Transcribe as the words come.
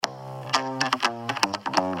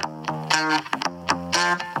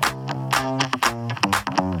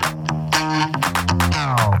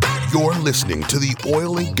listening to the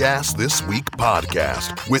Oil and Gas This Week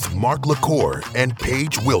podcast with Mark LaCour and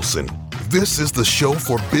Paige Wilson. This is the show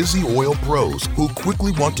for busy oil pros who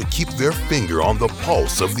quickly want to keep their finger on the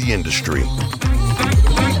pulse of the industry.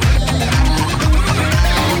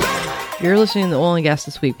 You're listening to the Oil and Gas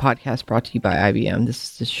This Week podcast brought to you by IBM. This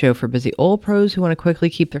is the show for busy oil pros who want to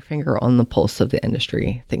quickly keep their finger on the pulse of the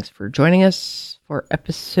industry. Thanks for joining us for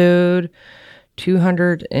episode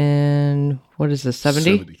 200 and what is this,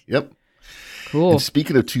 70? Yep. Cool. And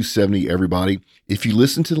speaking of 270, everybody, if you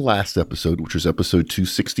listened to the last episode, which was episode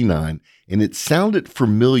 269, and it sounded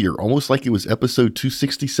familiar, almost like it was episode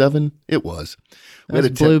 267, it was. We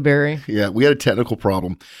had Blueberry. Yeah, we had a technical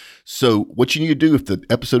problem. So what you need to do, if the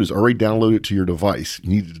episode is already downloaded to your device, you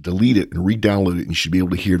need to delete it and re-download it, and you should be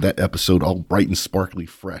able to hear that episode all bright and sparkly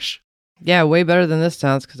fresh. Yeah, way better than this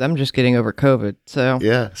sounds because I'm just getting over COVID. So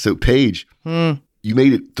yeah. So Paige, you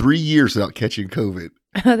made it 3 years without catching COVID.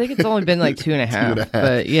 I think it's only been like 2.5.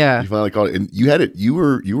 But yeah, you finally caught it, and you had it. You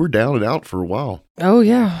were down and out for a while. Oh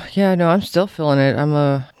yeah. No, I'm still feeling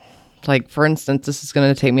it. Like for instance, this is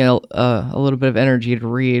going to take me a little bit of energy to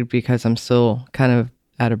read because I'm still kind of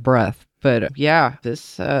out of breath. But yeah,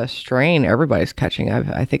 this strain everybody's catching.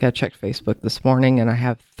 I think I checked Facebook this morning, and I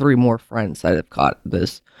have 3 more friends that have caught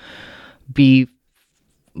this A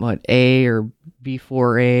or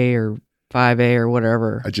B4A or 5A or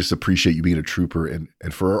whatever. I just appreciate you being a trooper, and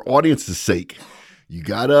for our audience's sake, you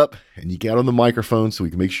got up and you got on the microphone so we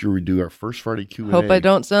can make sure we do our first Friday Q&A. Hope I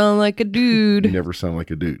don't sound like a dude. You never sound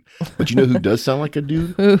like a dude. But you know who does sound like a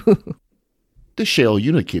dude? Who? The Shell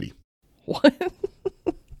Unikitty. What?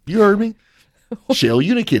 You heard me? Shell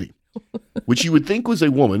Unikitty. Which you would think was a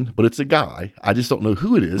woman, but it's a guy. I just don't know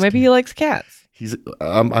who it is. Maybe he likes cats. He's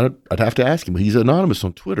I'd have to ask him, but he's anonymous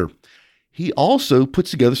on Twitter. He also puts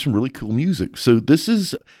together some really cool music. So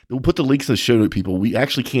we'll put the links in the show note, people. We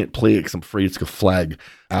actually can't play it because I'm afraid it's going to flag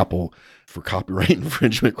Apple for copyright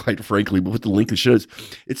infringement, quite frankly. But with the link in the show notes,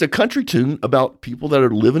 it's a country tune about people that are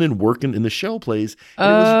living and working in the shell plays.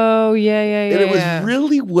 And yeah. And it was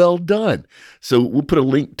really well done. So we'll put a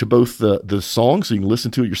link to both the song so you can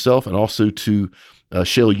listen to it yourself, and also to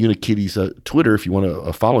Shell Unikitty's Twitter if you want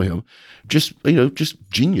to follow him. Just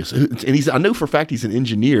genius. And I know for a fact he's an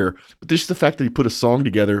engineer, but just the fact that he put a song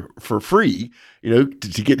together for free, to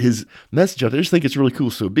get his message out there, I just think it's really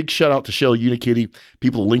cool. So a big shout out to Shell Unikitty.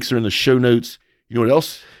 People, the links are in the show notes. You know what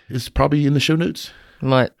else is probably in the show notes?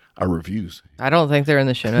 What? Our reviews. I don't think they're in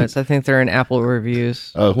the show notes. I think they're in Apple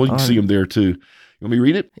reviews. Well, you can see them there too. You want me to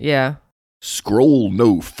read it? Yeah. Scroll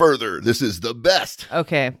no further. This is the best.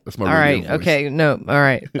 Okay. That's my all right. voice. Okay. No. All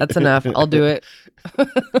right. That's enough. I'll do it.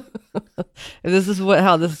 If this is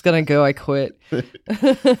how this is going to go, I quit.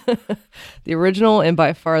 The original and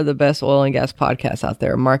by far the best oil and gas podcast out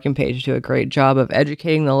there. Mark and Paige do a great job of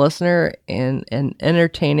educating the listener in an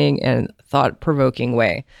entertaining and thought-provoking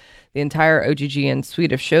way. The entire OGGN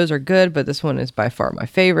suite of shows are good, but this one is by far my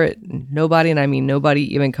favorite. Nobody, and I mean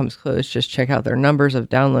nobody, even comes close. Just check out their numbers of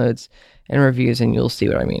downloads and reviews, and you'll see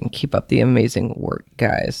what I mean. Keep up the amazing work,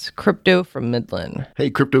 guys. Crypto from Midland. Hey,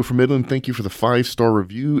 Crypto from Midland, thank you for the 5-star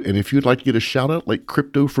review. And if you'd like to get a shout out like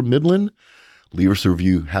Crypto from Midland, leave us a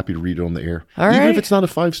review. Happy to read it on the air. All Even right. if it's not a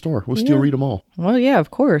 5-star, we'll still read them all. Well, yeah,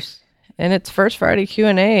 of course. And it's First Friday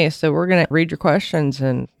Q&A, so we're going to read your questions,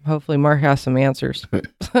 and hopefully Mark has some answers.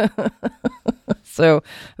 So,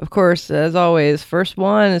 of course, as always, first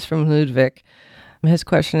one is from Ludwig. His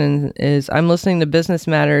question is, I'm listening to Business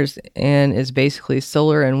Matters and is basically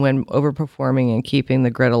solar and wind overperforming and keeping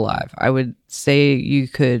the grid alive. I would say you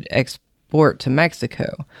could export to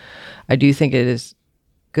Mexico. I do think it is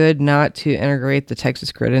good not to integrate the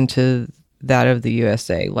Texas grid into that of the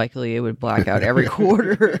USA. Likely it would black out every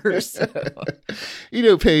quarter or so.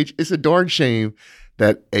 Paige, it's a darn shame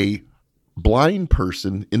that a blind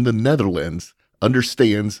person in the Netherlands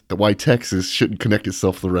understands that why Texas shouldn't connect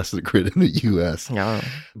itself to the rest of the grid in the U.S. No.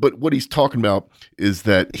 But what he's talking about is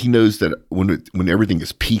that he knows that when everything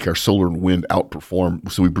is peak, our solar and wind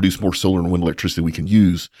outperform, so we produce more solar and wind electricity we can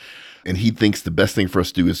use. And he thinks the best thing for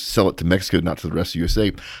us to do is sell it to Mexico, not to the rest of the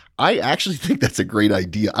USA. I actually think that's a great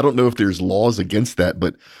idea. I don't know if there's laws against that,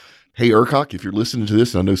 but hey, ERCOT, if you're listening to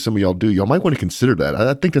this, and I know some of y'all do, y'all might want to consider that.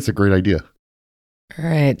 I think that's a great idea. All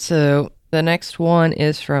right, so the next one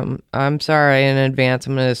is from, I'm sorry in advance,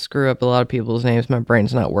 I'm going to screw up a lot of people's names. My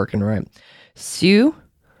brain's not working right. Sue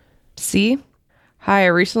C. Hi, I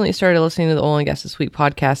recently started listening to the Oil and Gas This Week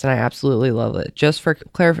podcast, and I absolutely love it. Just for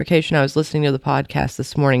clarification, I was listening to the podcast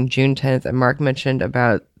this morning, June 10th, and Mark mentioned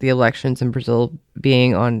about the elections in Brazil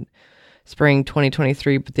being on spring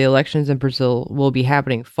 2023, but the elections in Brazil will be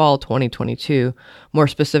happening fall 2022, more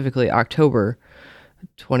specifically October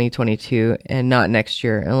 2022 and not next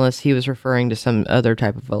year, unless he was referring to some other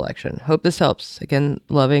type of election. Hope this helps. Again,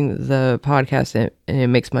 loving the podcast, and it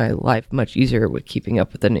makes my life much easier with keeping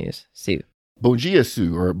up with the news. See you. Bon dia,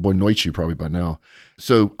 Sue, or Bon noite probably by now.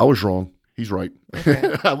 So I was wrong. He's right.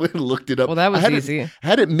 Okay. I went and looked it up. Well, that was easy. I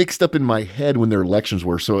had it mixed up in my head when their elections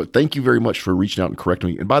were. So thank you very much for reaching out and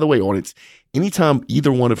correcting me. And by the way, audience, anytime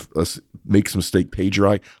either one of us makes a mistake, Paige or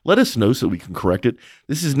I, let us know so we can correct it.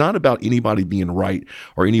 This is not about anybody being right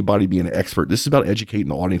or anybody being an expert. This is about educating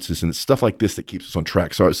the audiences, and it's stuff like this that keeps us on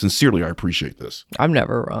track. So sincerely, I appreciate this. I'm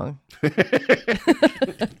never wrong.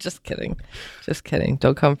 Just kidding. Just kidding.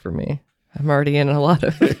 Don't come for me. I'm already in a lot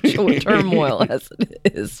of turmoil as it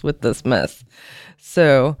is with this mess.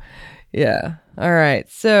 So, yeah. All right.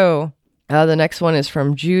 So, the next one is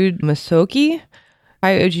from Jude Masoki.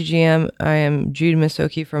 Hi, OGGM. I am Jude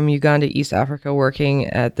Masoki from Uganda, East Africa, working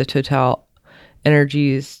at the Total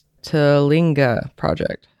Energies Talinga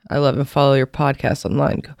project. I love and follow your podcast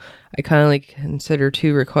online. I kindly consider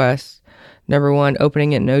 2 requests. Number 1,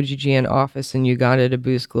 opening an OGGN office in Uganda to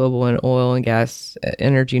boost global and oil and gas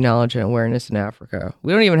energy knowledge and awareness in Africa.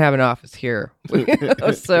 We don't even have an office here.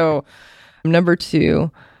 So, number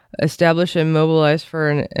 2, establish and mobilize for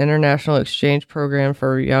an international exchange program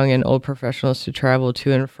for young and old professionals to travel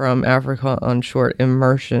to and from Africa on short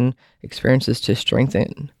immersion experiences to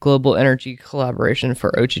strengthen global energy collaboration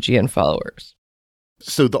for OGGN followers.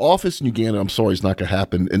 So the office in Uganda, I'm sorry, is not going to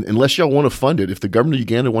happen unless y'all want to fund it. If the government of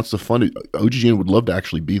Uganda wants to fund it, OGGN would love to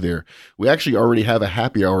actually be there. We actually already have a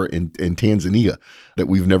happy hour in Tanzania that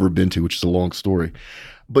we've never been to, which is a long story.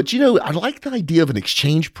 But, I like the idea of an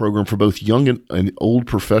exchange program for both young and old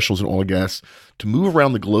professionals in oil and gas to move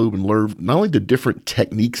around the globe and learn not only the different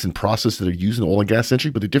techniques and processes that are used in the oil and gas industry,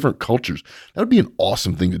 but the different cultures. That would be an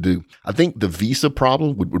awesome thing to do. I think the visa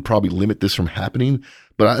problem would probably limit this from happening,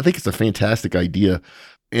 but I think it's a fantastic idea.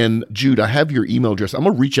 And Jude, I have your email address. I'm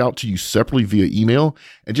going to reach out to you separately via email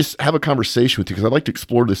and just have a conversation with you because I'd like to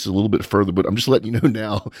explore this a little bit further, but I'm just letting you know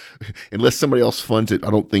now, unless somebody else funds it, I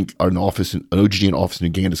don't think an OGGN office in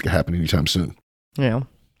Uganda is going to happen anytime soon. Yeah.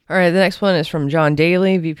 All right, the next one is from John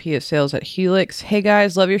Daly, VP of Sales at Helix. Hey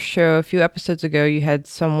guys, love your show. A few episodes ago, you had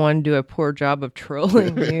someone do a poor job of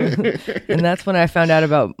trolling you, and that's when I found out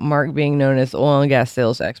about Mark being known as oil and gas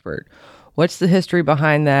sales expert. What's the history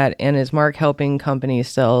behind that? And is Mark helping companies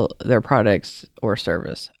sell their products or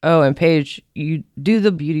service? Oh, and Paige, you do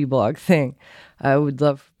the beauty blog thing. I would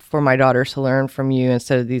love for my daughters to learn from you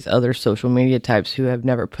instead of these other social media types who have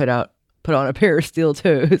never put on a pair of steel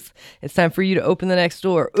toes. It's time for you to open the next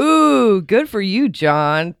door. Ooh, good for you,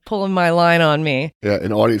 John. Pulling my line on me. Yeah,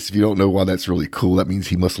 and audience, if you don't know why that's really cool, that means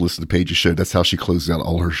he must listen to Paige's show. That's how she closes out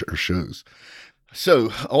all her shows.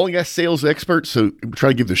 So, oil and gas sales expert. So, I'm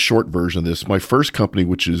trying to give the short version of this. My first company,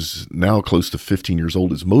 which is now close to 15 years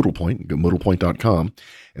old, is ModalPoint. Go modalpoint.com.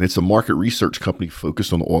 And it's a market research company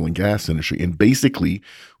focused on the oil and gas industry. And basically,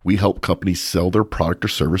 we help companies sell their product or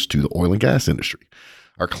service to the oil and gas industry.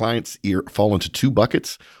 Our clients fall into 2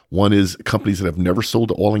 buckets. One is companies that have never sold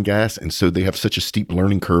to oil and gas, and so they have such a steep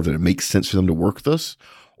learning curve that it makes sense for them to work with us.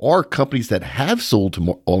 Or companies that have sold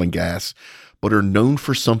to oil and gas, but are known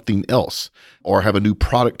for something else or have a new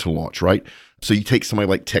product to launch, right? So you take somebody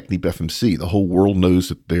like TechnipFMC. The whole world knows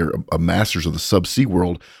that they're a masters of the subsea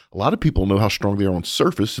world. A lot of people know how strong they are on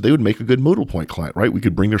surface, so they would make a good ModalPoint client, right? We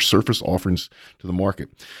could bring their surface offerings to the market.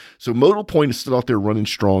 So ModalPoint is still out there running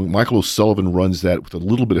strong. Michael O'Sullivan runs that with a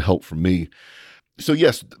little bit of help from me. So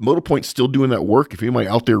yes, ModalPoint's still doing that work. If anybody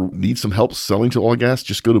out there needs some help selling to oil and gas,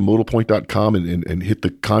 just go to modalpoint.com and hit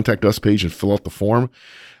the contact us page and fill out the form.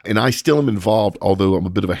 And I still am involved, although I'm a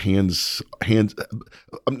bit of a I'm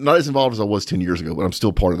not as involved as I was 10 years ago, but I'm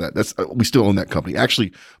still part of that. We still own that company.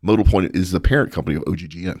 Actually, ModalPoint is the parent company of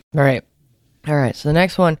OGGN. All right. So the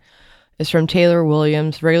next one is from Taylor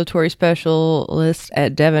Williams, regulatory specialist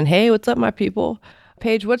at Devon. Hey, what's up, my people?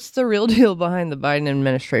 Paige, what's the real deal behind the Biden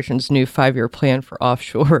administration's new 5-year plan for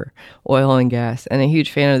offshore oil and gas? And a huge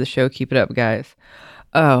fan of the show. Keep it up, guys.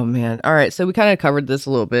 Oh, man. All right. So we kind of covered this a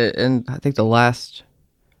little bit in, I think, the last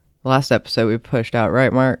episode we pushed out,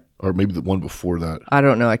 right, Mark? Or maybe the one before that. I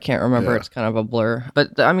don't know. I can't remember. Yeah. It's kind of a blur.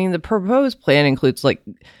 But, the proposed plan includes,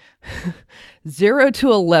 0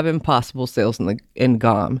 to 11 possible sales in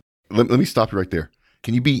GOM. Let me stop you right there.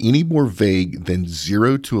 Can you be any more vague than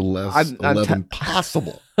 0 to 11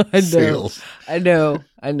 possible sales? I know.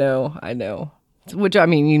 Which,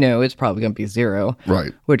 it's probably going to be 0.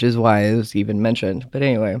 Right. Which is why it was even mentioned. But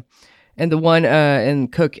anyway. And the one in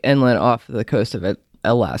Cook Inlet off the coast of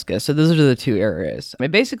Alaska. So those are the 2 areas.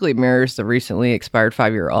 It basically mirrors the recently expired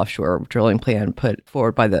 5-year offshore drilling plan put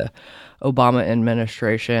forward by the Obama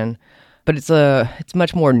administration. but it's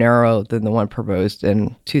much more narrow than the one proposed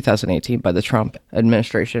in 2018 by the Trump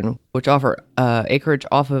administration, which offer acreage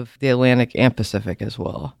off of the Atlantic and Pacific as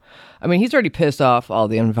well. I mean, he's already pissed off all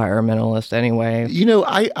the environmentalists anyway.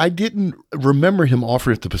 I didn't remember him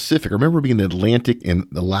offering it the Pacific. I remember being in the Atlantic and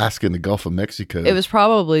Alaska and the Gulf of Mexico. It was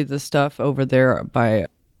probably the stuff over there by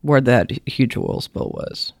where that huge oil spill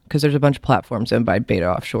was, because there's a bunch of platforms owned by Beta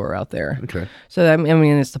Offshore out there. Okay. So, I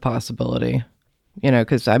mean, it's the possibility,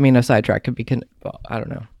 because, a sidetrack could be, I don't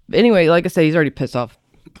know. Anyway, like I said, he's already pissed off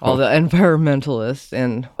all the environmentalists,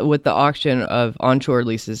 and with the auction of onshore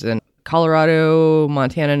leases in Colorado,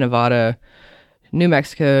 Montana, Nevada, New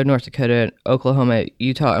Mexico, North Dakota, Oklahoma,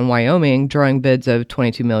 Utah, and Wyoming, drawing bids of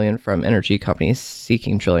 $22 million from energy companies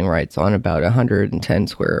seeking drilling rights on about 110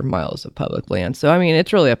 square miles of public land. So, I mean,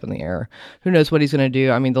 it's really up in the air. Who knows what he's going to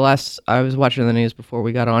do? I mean, I was watching the news before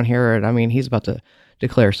we got on here, and I mean, he's about to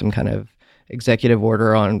declare some kind of executive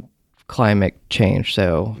order on climate change.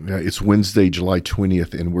 So yeah, it's Wednesday, July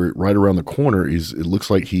 20th, and we're right around the corner. It looks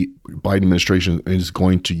like Biden administration is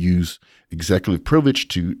going to use executive privilege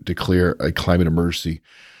to declare a climate emergency.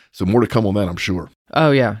 So more to come on that, I'm sure.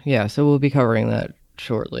 Oh yeah. So we'll be covering that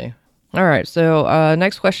shortly. All right. So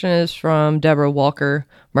next question is from Deborah Walker,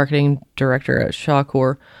 marketing director at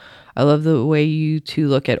Shawcor. I love the way you two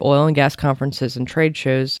look at oil and gas conferences and trade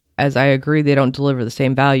shows, as I agree they don't deliver the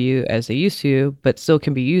same value as they used to, but still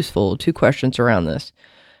can be useful. 2 questions around this.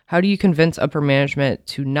 How do you convince upper management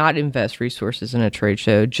to not invest resources in a trade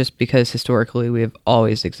show just because historically we have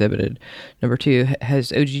always exhibited? Number 2,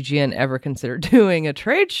 has OGGN ever considered doing a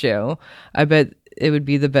trade show? I bet it would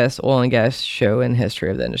be the best oil and gas show in history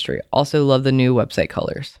of the industry. Also love the new website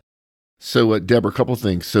colors. So, Deborah, a couple of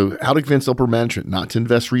things. So, how to convince upper management not to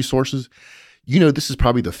invest resources? This is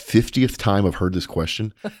probably the 50th time I've heard this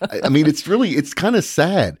question. I mean, it's kind of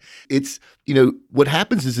sad. It's, what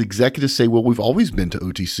happens is executives say, well, we've always been to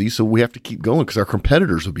OTC, so we have to keep going because our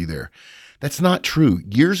competitors will be there. That's not true.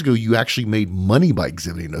 Years ago, you actually made money by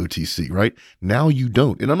exhibiting OTC, right? Now you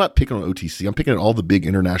don't. And I'm not picking on OTC. I'm picking on all the big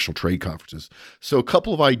international trade conferences. So a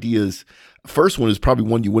couple of ideas. First one is probably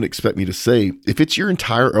one you wouldn't expect me to say. If it's your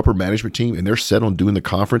entire upper management team and they're set on doing the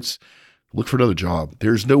conference, look for another job.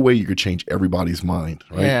 There's no way you could change everybody's mind,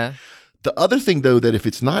 right? Yeah. The other thing, though, that if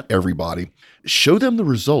it's not everybody, show them the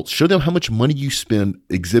results. Show them how much money you spend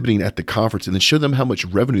exhibiting at the conference, and then show them how much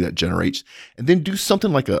revenue that generates. And then do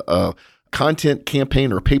something like a content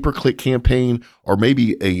campaign or a pay-per-click campaign, or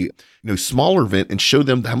maybe a smaller event, and show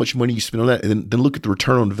them how much money you spend on that, and then look at the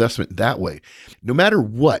return on investment that way. No matter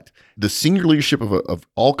what, the senior leadership of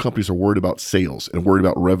all companies are worried about sales and worried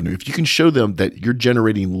about revenue. If you can show them that you're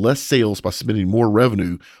generating less sales by spending more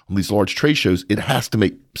revenue on these large trade shows, it has to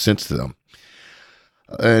make sense to them.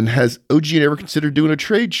 And has OGN ever considered doing a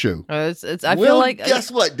trade show? I feel like guess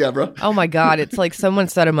what, Deborah? Oh my God, it's like someone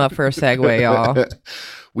set him up for a segue, y'all.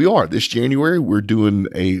 We are. This January, we're doing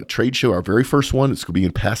a trade show, our very first one. It's going to be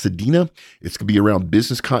in Pasadena. It's going to be around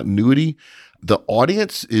business continuity. The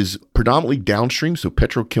audience is predominantly downstream, so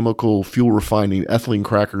petrochemical, fuel refining, ethylene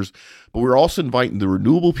crackers. But we're also inviting the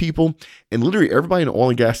renewable people and literally everybody in the oil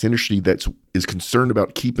and gas industry that is concerned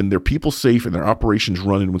about keeping their people safe and their operations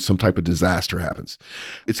running when some type of disaster happens.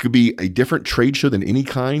 It's going to be a different trade show than any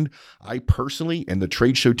kind. I personally, and the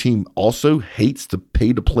trade show team also, hates the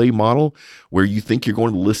pay-to-play model where you think you're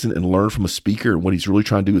going to listen and learn from a speaker, and what he's really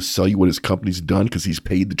trying to do is sell you what his company's done because he's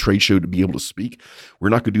paid the trade show to be able to speak. We're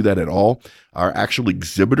not going to do that at all. Our actual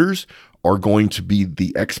exhibitors are going to be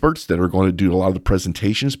the experts that are going to do a lot of the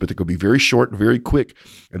presentations, but they're going to be very short and very quick.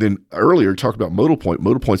 And then earlier, talked about Modal Point.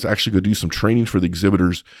 Modal Point's actually going to do some training for the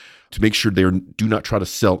exhibitors to make sure they do not try to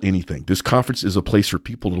sell anything. This conference is a place for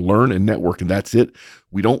people to learn and network, and that's it.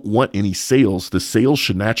 We don't want any sales. The sales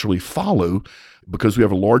should naturally follow because we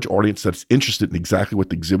have a large audience that's interested in exactly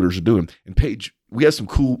what the exhibitors are doing. And Paige, we have some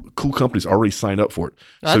cool companies already signed up for it.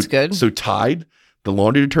 That's good. So Tide, the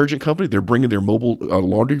laundry detergent company, they're bringing their mobile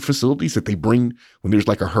laundry facilities that they bring when there's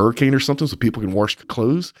like a hurricane or something so people can wash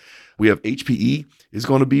clothes. We have HPE is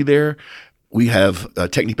going to be there. We have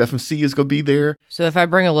Technip FMC is going to be there. So if I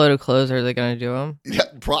bring a load of clothes, are they going to do them? Yeah,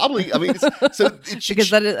 probably. I mean,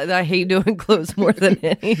 because I hate doing clothes more than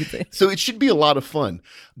anything. So it should be a lot of fun.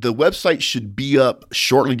 The website should be up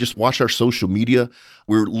shortly. Just watch our social media.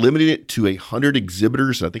 We're limiting it to 100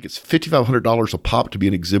 exhibitors. I think it's $5,500 a pop to be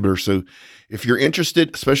an exhibitor. So if you're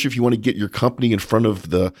interested, especially if you want to get your company in front of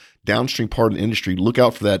the downstream part of the industry, look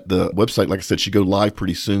out for that. The website, like I said, should go live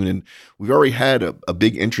pretty soon. And we've already had a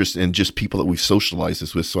big interest in just people that we've socialized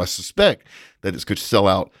this with. So I suspect that it's going to sell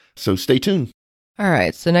out. So stay tuned. All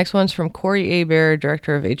right. So next one's from Corey Abear,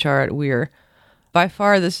 Director of HR at Weir. By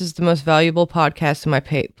far, this is the most valuable podcast in my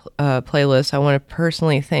playlist. I want to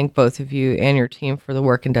personally thank both of you and your team for the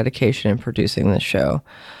work and dedication in producing this show.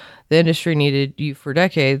 The industry needed you for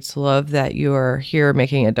decades. Love that you are here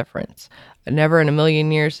making a difference. Never in a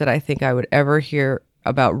million years did I think I would ever hear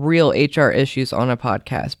about real HR issues on a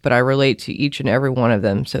podcast, but I relate to each and every one of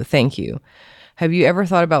them, so thank you. Have you ever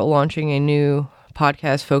thought about launching a new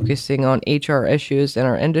podcast focusing on HR issues in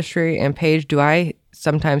our industry? And Paige, do I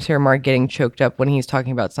sometimes hear Mark getting choked up when he's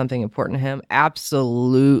talking about something important to him?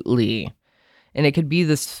 Absolutely. And it could be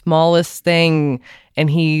the smallest thing, and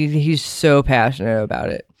he's so passionate about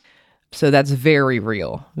it. So that's very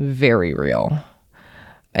real, very real.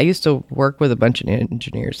 I used to work with a bunch of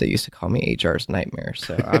engineers that used to call me HR's nightmare.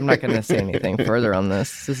 So I'm not going to say anything further on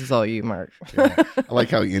this. This is all you, Mark. Yeah. I like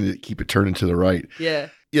how you ended it, keep it turning to the right. Yeah.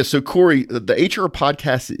 Yeah. So Corey, the HR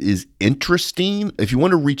podcast is interesting. If you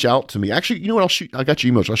want to reach out to me, actually, you know what? I got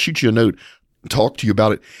your emails. I'll shoot you a note and talk to you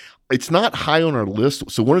about it. It's not high on our list.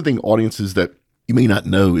 So one of the audiences that you may not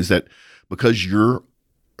know is that because you're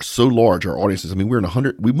so large, our audiences, I mean,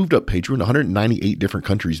 we moved up, Paige, we're in 198 different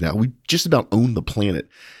countries now. We just about own the planet,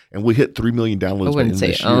 and we hit 3 million downloads. I wouldn't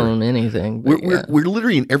say own anything. We're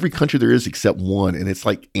literally in every country there is except one, and it's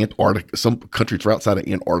like Antarctica. Some countries are outside of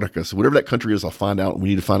Antarctica. So whatever that country is, I'll find out. We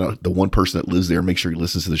need to find out the one person that lives there and make sure he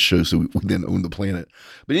listens to the show so we then own the planet.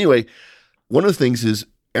 But anyway, one of the things is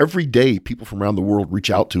every day people from around the world reach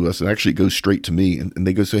out to us, and actually it goes straight to me, and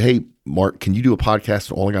they go, so, hey, Mark, can you do a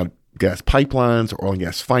podcast on oil and gas pipelines or oil and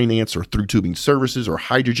gas finance or through tubing services or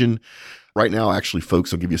hydrogen? Right now, actually,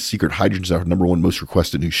 folks, I'll give you a secret. Hydrogen is our number one most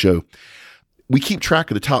requested new show. We keep track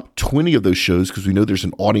of the top 20 of those shows because we know there's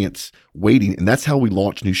an audience waiting, and that's how we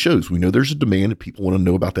launch new shows. We know there's a demand and people want to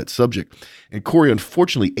know about that subject. And Corey,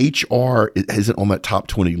 unfortunately, HR isn't on that top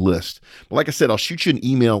 20 list. But like I said, I'll shoot you an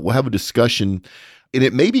email. We'll have a discussion. And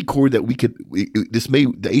it may be, Corey, that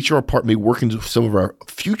the HR part may work into some of our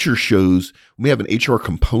future shows. We may have an HR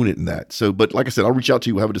component in that. So, but like I said, I'll reach out to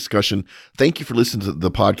you. We'll have a discussion. Thank you for listening to the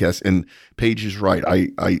podcast. And Paige is right.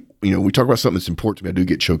 We talk about something that's important to me. I do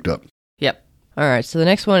get choked up. Yep. All right. So the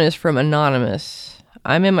next one is from Anonymous.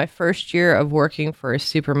 I'm in my first year of working for a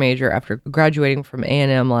super major after graduating from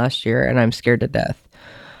A&M last year, and I'm scared to death.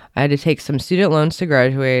 I had to take some student loans to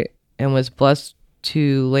graduate and was blessed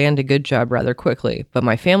to land a good job rather quickly. But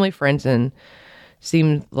my family, friends, and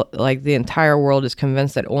seem like the entire world is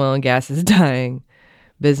convinced that oil and gas is dying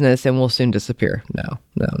business and will soon disappear. No,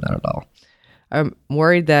 not at all. I'm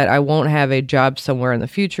worried that I won't have a job somewhere in the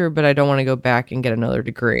future, but I don't want to go back and get another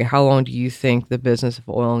degree. How long do you think the business of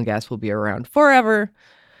oil and gas will be around? Forever.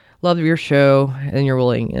 Love your show and your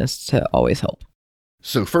willingness to always help.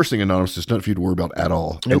 So first thing, Anonymous, there's nothing for you to worry about at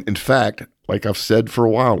all. Nope. In fact, like I've said for a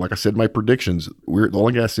while, like I said, my predictions, the oil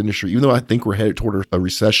and gas industry, even though I think we're headed toward a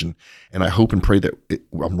recession, and I hope and pray that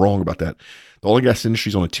I'm wrong about that, the oil and gas industry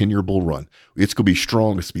is on a 10-year bull run. It's going to be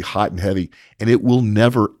strong. It's going to be hot and heavy, and it will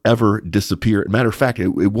never, ever disappear. Matter of fact, it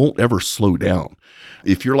won't ever slow down.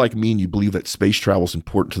 If you're like me and you believe that space travel is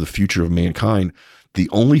important to the future of mankind, the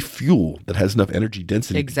only fuel that has enough energy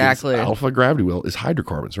density exactly alpha gravity well is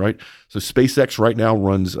hydrocarbons, right? So SpaceX right now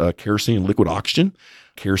runs kerosene and liquid oxygen.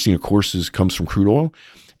 Kerosene, of course, comes from crude oil.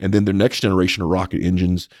 And then their next generation of rocket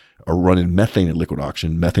engines are running methane and liquid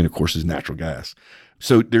oxygen. Methane, of course, is natural gas.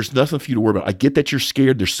 So there's nothing for you to worry about. I get that you're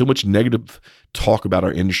scared. There's so much negative talk about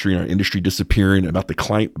our industry and our industry disappearing, about the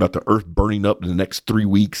climate, about the earth burning up in the next 3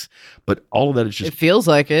 weeks. But all of that is just... It feels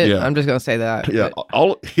like it. Yeah. I'm just going to say that. Yeah,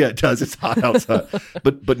 it does. It's hot outside.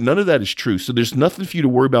 but none of that is true. So there's nothing for you to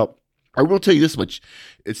worry about. I will tell you this much.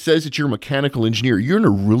 It says that you're a mechanical engineer. You're in a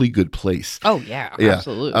really good place. Oh, yeah.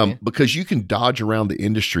 Absolutely. Because you can dodge around the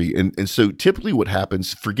industry. And so typically what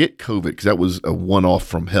happens, forget COVID, because that was a one-off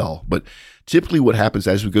from hell. But typically what happens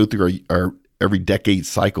as we go through our every decade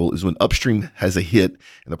cycle is when upstream has a hit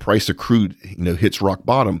and the price of crude hits rock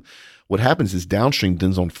bottom, what happens is downstream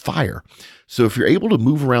then's on fire. So if you're able to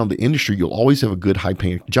move around the industry, you'll always have a good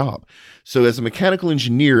high-paying job. So as a mechanical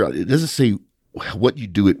engineer, it doesn't say what you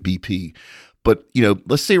do at BP. But,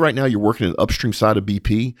 let's say right now you're working in the upstream side of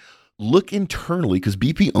BP. Look internally, because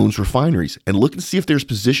BP owns refineries, and look and see if there's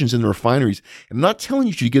positions in the refineries. And I'm not telling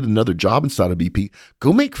you to get another job inside of BP.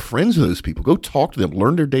 Go make friends with those people. Go talk to them.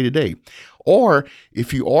 Learn their day-to-day. Or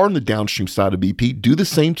if you are on the downstream side of BP, do the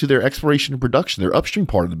same to their exploration and production, their upstream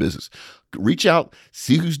part of the business. Reach out,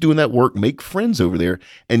 see who's doing that work, make friends over there,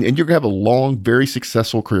 and you're going to have a long, very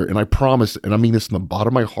successful career. And I promise, and I mean this from the bottom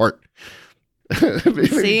of my heart,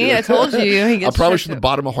 see, I told you. He gets I promise you, choked from the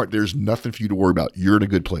bottom of my heart, there's nothing for you to worry about. You're in a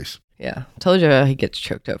good place. Yeah, told you he gets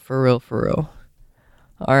choked up for real, for real.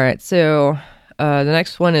 All right, so the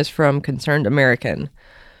next one is from Concerned American.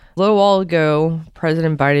 A little while ago,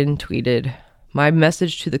 President Biden tweeted, "My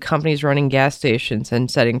message to the companies running gas stations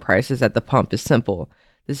and setting prices at the pump is simple.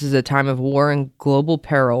 This is a time of war and global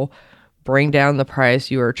peril. Bring down the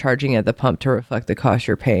price you are charging at the pump to reflect the cost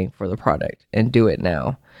you're paying for the product, and do it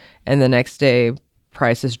now." And the next day,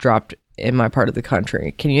 prices dropped in my part of the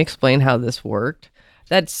country. Can you explain how this worked?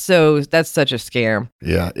 That's such a scam.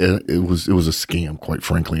 Yeah, it was a scam, quite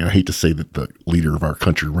frankly. And I hate to say that the leader of our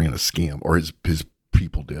country ran a scam, or his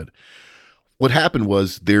people did. What happened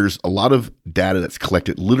was there's a lot of data that's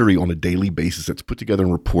collected literally on a daily basis that's put together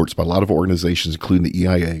in reports by a lot of organizations, including the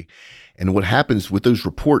EIA. And what happens with those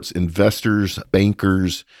reports, investors,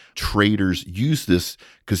 bankers, traders use this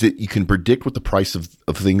because you can predict what the price of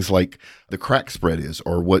things like the crack spread is,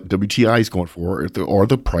 or what WTI is going for, or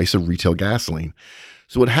the price of retail gasoline.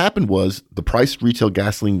 So what happened was the price of retail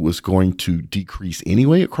gasoline was going to decrease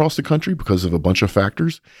anyway across the country because of a bunch of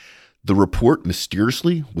factors. The report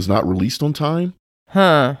mysteriously was not released on time.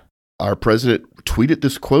 Huh. Our president tweeted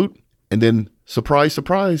this quote, and then surprise,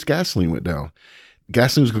 surprise, gasoline went down.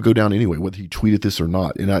 Gasoline was going to go down anyway, whether he tweeted this or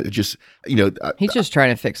not. And I just, he's just trying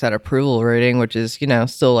to fix that approval rating, which is,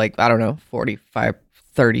 still like, I don't know, 35%.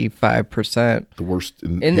 The worst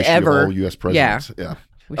in history ever. Of all U.S. presidents. Yeah.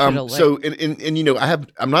 So,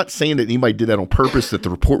 I'm not saying that anybody did that on purpose, that the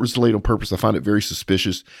report was delayed on purpose. I find it very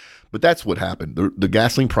suspicious, but that's what happened. The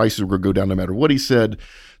gasoline prices were going to go down no matter what he said.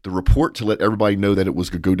 The report to let everybody know that it was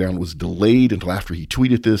going to go down was delayed until after he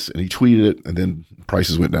tweeted this, and he tweeted it, and then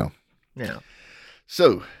prices went down. Yeah.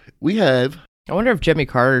 So we have. I wonder if Jimmy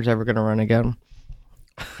Carter's ever going to run again.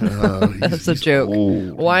 That's a joke.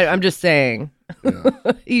 Old. Well, I'm just saying. Yeah.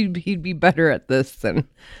 he'd be better at this than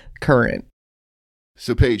current.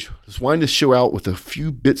 So, Paige, let's wind this show out with a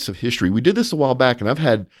few bits of history. We did this a while back, and I've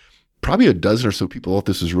had probably a dozen or so people thought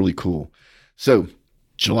this was really cool. So,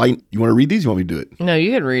 July, you want to read these? You want me to do it? No,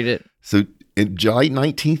 you can read it. So, in July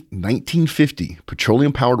 19th, 1950,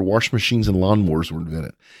 petroleum-powered washing machines and lawnmowers were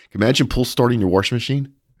invented. Can you imagine pull starting your washing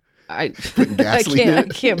machine? I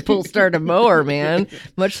can't pull start a mower, man,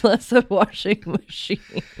 much less a washing machine.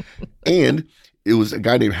 And it was a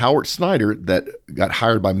guy named Howard Snyder that got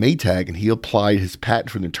hired by Maytag, and he applied his patent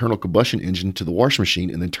for the internal combustion engine to the washing machine,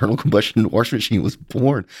 and the internal combustion washing machine was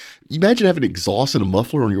born. You imagine having exhaust and a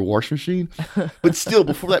muffler on your washing machine? But still,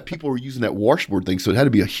 before that, people were using that washboard thing, so it had to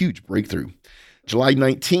be a huge breakthrough. July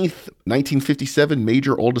 19th, 1957,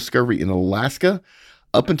 major oil discovery in Alaska.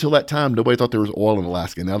 Up until that time, nobody thought there was oil in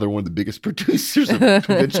Alaska. Now they're one of the biggest producers of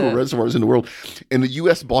conventional reservoirs in the world. And the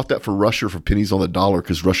U.S. bought that for Russia for pennies on the dollar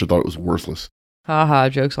because Russia thought it was worthless. Haha,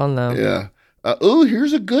 joke's on them. Yeah.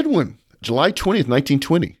 Here's a good one. July 20th,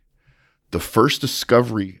 1920. The first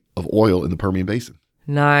discovery of oil in the Permian Basin.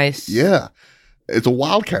 Nice. Yeah. It's a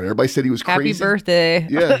wildcat. Everybody said he was crazy. Happy birthday.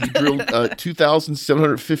 Yeah. He drilled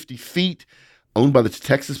 2,750 feet, owned by the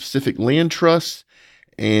Texas Pacific Land Trust,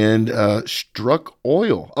 and struck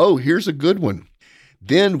oil. Oh, here's a good one.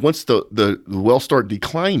 Then once the well started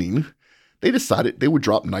declining, they decided they would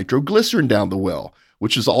drop nitroglycerin down the well,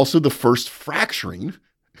 which is also the first fracturing,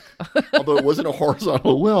 although it wasn't a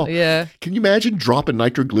horizontal well. Yeah. Can you imagine dropping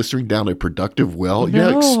nitroglycerin down a productive well? You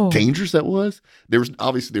know how dangerous that was? There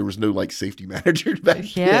was no like safety manager back then.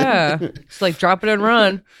 Yeah. It's like drop it and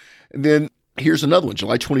run. And then here's another one.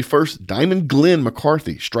 July 21st, Diamond Glenn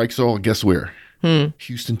McCarthy strikes oil. Guess where?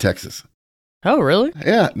 Houston, Texas. Oh, really?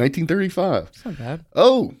 Yeah, 1935. That's not bad.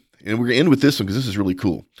 Oh, and we're going to end with this one because this is really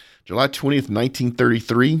cool. July 20th,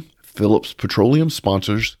 1933, Phillips Petroleum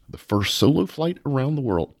sponsors the first solo flight around the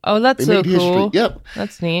world. Oh, that's so cool. History. Yep.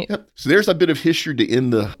 That's neat. Yep. So there's a bit of history to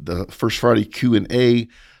end the First Friday Q&A.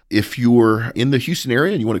 If you're in the Houston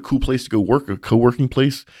area and you want a cool place to go work, a co-working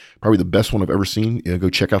place, probably the best one I've ever seen, go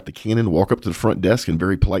check out the Cannon, walk up to the front desk and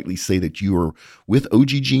very politely say that you are with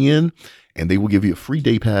OGGN, and they will give you a free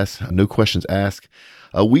day pass, no questions asked.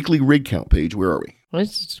 A weekly rig count page. Where are we?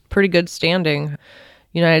 It's pretty good standing.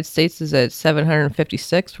 United States is at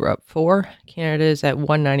 756. We're up 4. Canada is at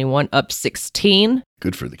 191, up 16.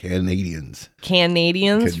 Good for the Canadians.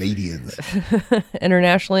 Canadians.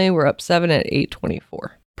 Internationally, we're up 7 at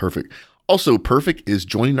 824. Perfect. Also, perfect is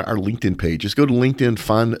joining our LinkedIn page. Just go to LinkedIn,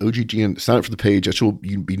 find OGGN, sign up for the page. That you'll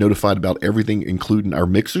be notified about everything, including our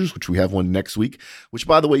mixers, which we have one next week. Which,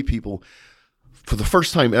 by the way, people, for the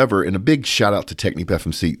first time ever, and a big shout out to Technique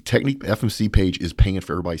FMC. Technique FMC page is paying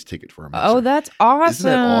for everybody's ticket for our mixer. Oh, that's awesome.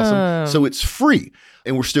 Isn't that awesome? So it's free.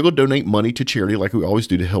 And we're still going to donate money to charity like we always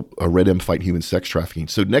do to help Red M fight human sex trafficking.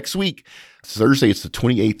 So next week, Thursday, it's the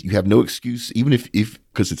 28th. You have no excuse, even if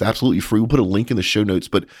because it's absolutely free. We'll put a link in the show notes.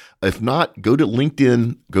 But if not, go to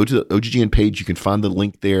LinkedIn, go to the OGGN page. You can find the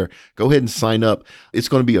link there. Go ahead and sign up. It's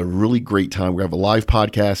going to be a really great time. We have a live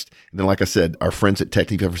podcast. And then, like I said, our friends at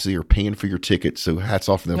Technique FRC are paying for your tickets. So hats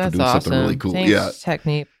off to them for doing something really cool. Thanks,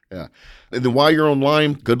 Technique. Yeah. And then while you're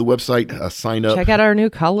online, go to the website, sign up. Check out our new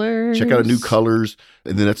colors.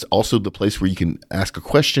 And then that's also the place where you can ask a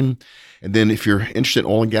question. And then if you're interested in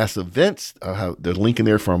oil and gas events, there's a link in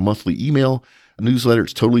there for our monthly email newsletter.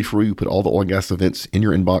 It's totally free. We put all the oil and gas events in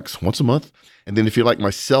your inbox once a month. And then if you're like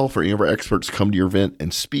myself or any of our experts, come to your event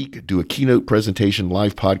and speak, do a keynote presentation,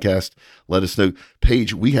 live podcast, let us know.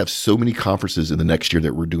 Paige, we have so many conferences in the next year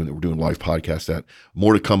that we're doing live podcasts at.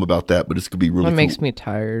 More to come about that, but it's going to be really cool. That makes me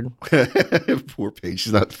tired. Poor Paige.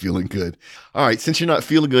 She's not feeling good. All right. Since you're not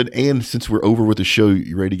feeling good and since we're over with the show,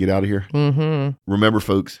 you ready to get out of here? Mm-hmm. Remember,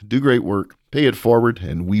 folks, do great work, pay it forward,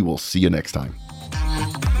 and we will see you next time.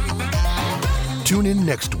 Tune in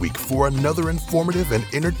next week for another informative and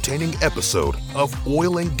entertaining episode of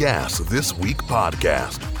Oil and Gas This Week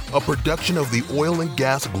podcast, a production of the Oil and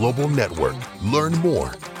Gas Global Network. Learn more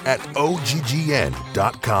at oggn.com.